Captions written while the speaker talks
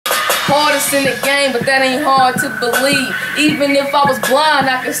Hardest in the game, but that ain't hard to believe. Even if I was blind,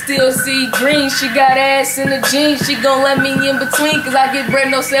 I could still see green. She got ass in the jeans, she gon' let me in between, cause I get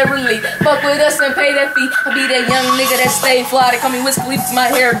bread no separately. Fuck with us and pay that fee. I be that young nigga that stay fly. They call me Wiz Khalifa, my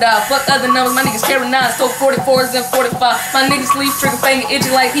hair dye. Fuck other numbers, my niggas carry 9, so 44s and 45. My niggas sleep trigger finger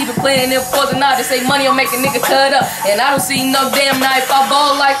itching like he been playing them poison out. They say money will make a nigga cut up, and I don't see no damn knife. I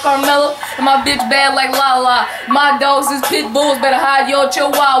ball like Carmelo, and my bitch bad like Lala. My dogs is pit bulls, better hide your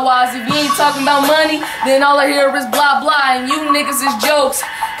chihuahuas. If you ain't talking about money, then all I hear is blah blah, and you niggas is jokes.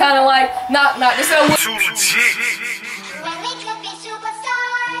 Kinda like knock knock. This ain't what too legit. When we could be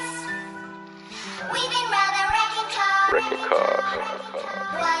superstars, we've been rather wrecking cars.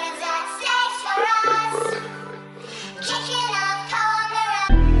 What is that stakes for us? Kicking up on the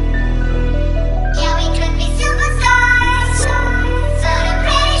road. Yeah, we could be superstars. So the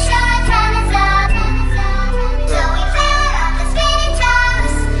pressure time is up. So we fell off the spinning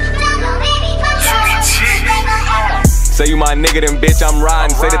tops. Don't know, baby, come on. Say you my nigga, then bitch, I'm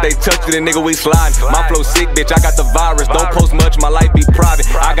riding. Say that they touch you, then nigga, we sliding. My flow sick, bitch, I got the virus. Don't post much, my life be private.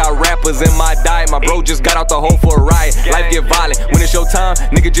 I got rappers in my diet. My bro just got out the hole for a riot. Life get violent. When it's your time,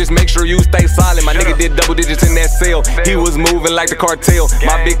 nigga, just make sure you stay silent. My nigga did double digits in that sale. He was moving like the cartel.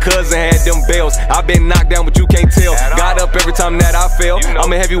 My big cousin had them bells. I been knocked down, but you can't tell. Got up every time that I fell.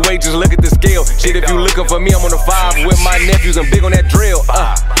 I'm a heavyweight, just look at the scale. Shit, if you looking for me, I'm on the 5 with my nephews. I'm big on that drill.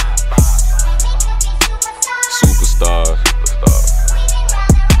 Superstars.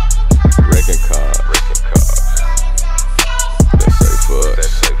 Wrecking cars. That's safe for us.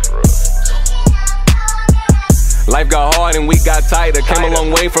 Life got hard and we got tighter. Came a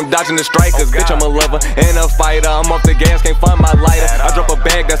long way from dodging the strikers. Bitch, I'm a lover and a fighter. I'm off the gas, can't find my lighter. I drop a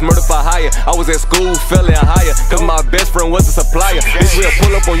bag that's murder for hire. I was at school, feeling higher, cause my best friend was a supplier. Bitch, we'll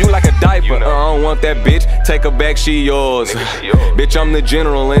pull up on you like a diaper. I don't want that bitch, take her back, she yours. Bitch, I'm the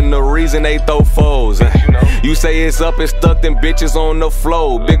general and the reason they throw foes. You say it's up and stuck, them bitches on the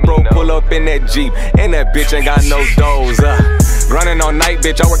floor. Big bro pull up in that Jeep, and that bitch ain't got no doors. Running all night,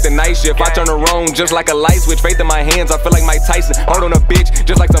 bitch, I work the night shift. I turn her on just like a light switch. Faith in my hands, I feel like Mike Tyson. Hold on a bitch,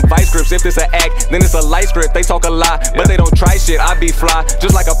 just like some vice scripts. If it's an act, then it's a light script. They talk a lot, but they don't try shit. I be fly,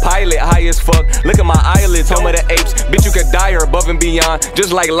 just like a pilot, high as fuck. Look at my eyelids, home of the apes. Bitch, you could die here above and beyond,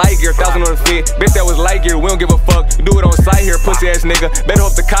 just like light gear, 1,000 on the fit. Bitch, that was light gear, we don't give a fuck. Do it on sight here, pussy ass nigga. Better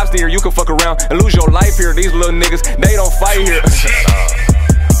hope the cops here, you can fuck around and lose your life here. These little niggas, they don't fight here.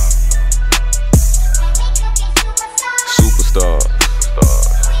 Superstar.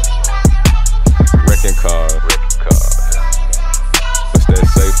 Wrecking cars. What's that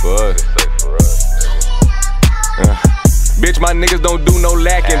say for us? Bitch, my niggas don't do no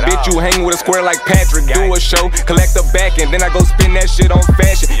lacking. Bitch, you hang with a square like Patrick. Do a show, collect the back end, then I go spin that shit on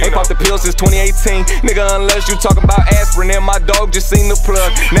fashion. Ain't popped the pill since 2018, nigga, unless you talking about aspirin. And my dog just seen the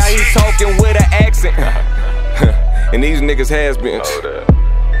plug, now he talking with an accent. And these niggas has been.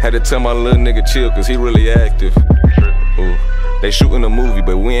 Had to tell my little nigga chill, cause he really active. Ooh. They shooting a movie,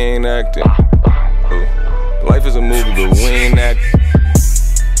 but we ain't acting. Life is a movie, but we ain't acting.